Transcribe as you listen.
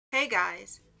Hey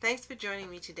guys, thanks for joining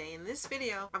me today. In this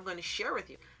video, I'm going to share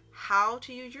with you how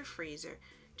to use your freezer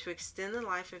to extend the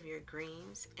life of your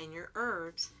greens and your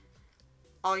herbs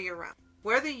all year round.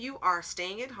 Whether you are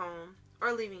staying at home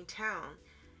or leaving town,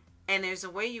 and there's a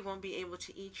way you won't be able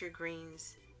to eat your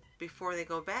greens before they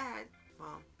go bad,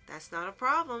 well, that's not a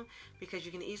problem because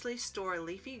you can easily store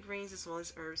leafy greens as well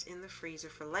as herbs in the freezer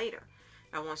for later.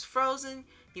 Now once frozen,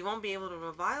 you won't be able to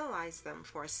revitalize them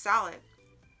for a salad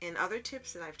and other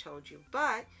tips that I've told you,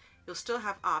 but you'll still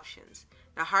have options.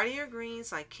 Now heartier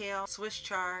greens like kale, Swiss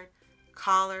chard,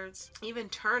 collards, even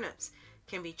turnips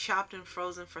can be chopped and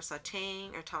frozen for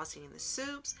sauteing or tossing in the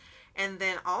soups. And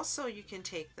then also you can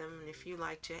take them, and if you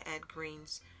like to add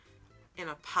greens in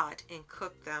a pot and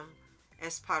cook them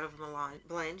as part of a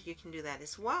blend, you can do that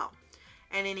as well.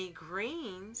 And any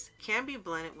greens can be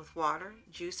blended with water,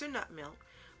 juice, or nut milk,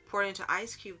 poured into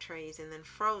ice cube trays and then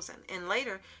frozen. And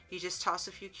later, you just toss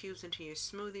a few cubes into your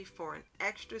smoothie for an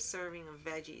extra serving of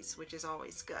veggies, which is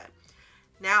always good.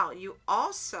 Now, you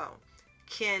also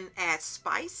can add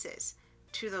spices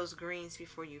to those greens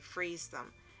before you freeze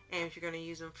them. And if you're going to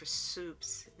use them for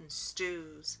soups and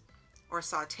stews or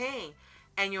sauteing,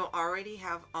 and you'll already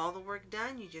have all the work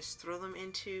done, you just throw them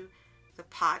into the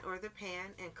pot or the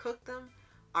pan and cook them,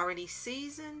 already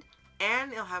seasoned,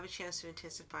 and they'll have a chance to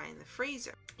intensify in the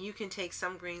freezer. You can take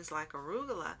some greens like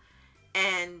arugula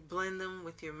and blend them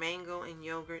with your mango and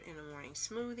yogurt in a morning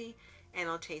smoothie, and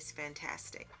it'll taste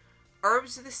fantastic.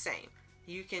 Herbs are the same.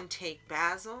 You can take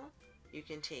basil, you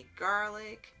can take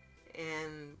garlic,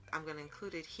 and I'm going to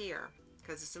include it here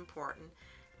because it's important.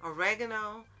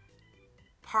 Oregano,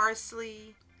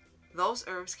 parsley, those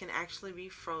herbs can actually be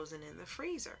frozen in the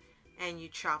freezer, and you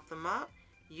chop them up.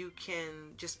 You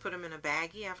can just put them in a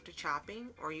baggie after chopping,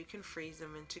 or you can freeze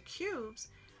them into cubes,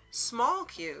 small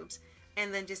cubes,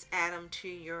 and then just add them to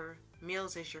your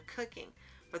meals as you're cooking.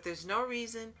 But there's no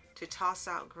reason to toss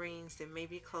out greens that may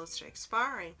be close to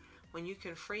expiring when you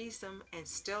can freeze them and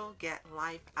still get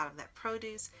life out of that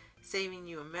produce, saving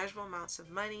you immeasurable amounts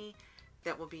of money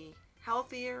that will be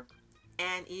healthier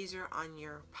and easier on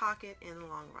your pocket in the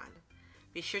long run.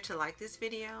 Be sure to like this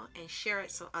video and share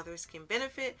it so others can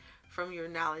benefit from your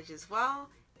knowledge as well.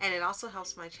 And it also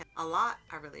helps my channel a lot.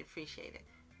 I really appreciate it.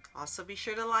 Also be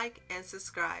sure to like and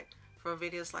subscribe for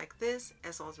videos like this,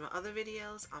 as well as my other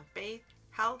videos on faith,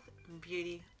 health, and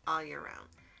beauty all year round.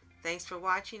 Thanks for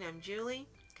watching. I'm Julie.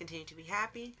 Continue to be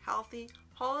happy, healthy,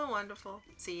 whole, and wonderful.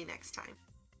 See you next time.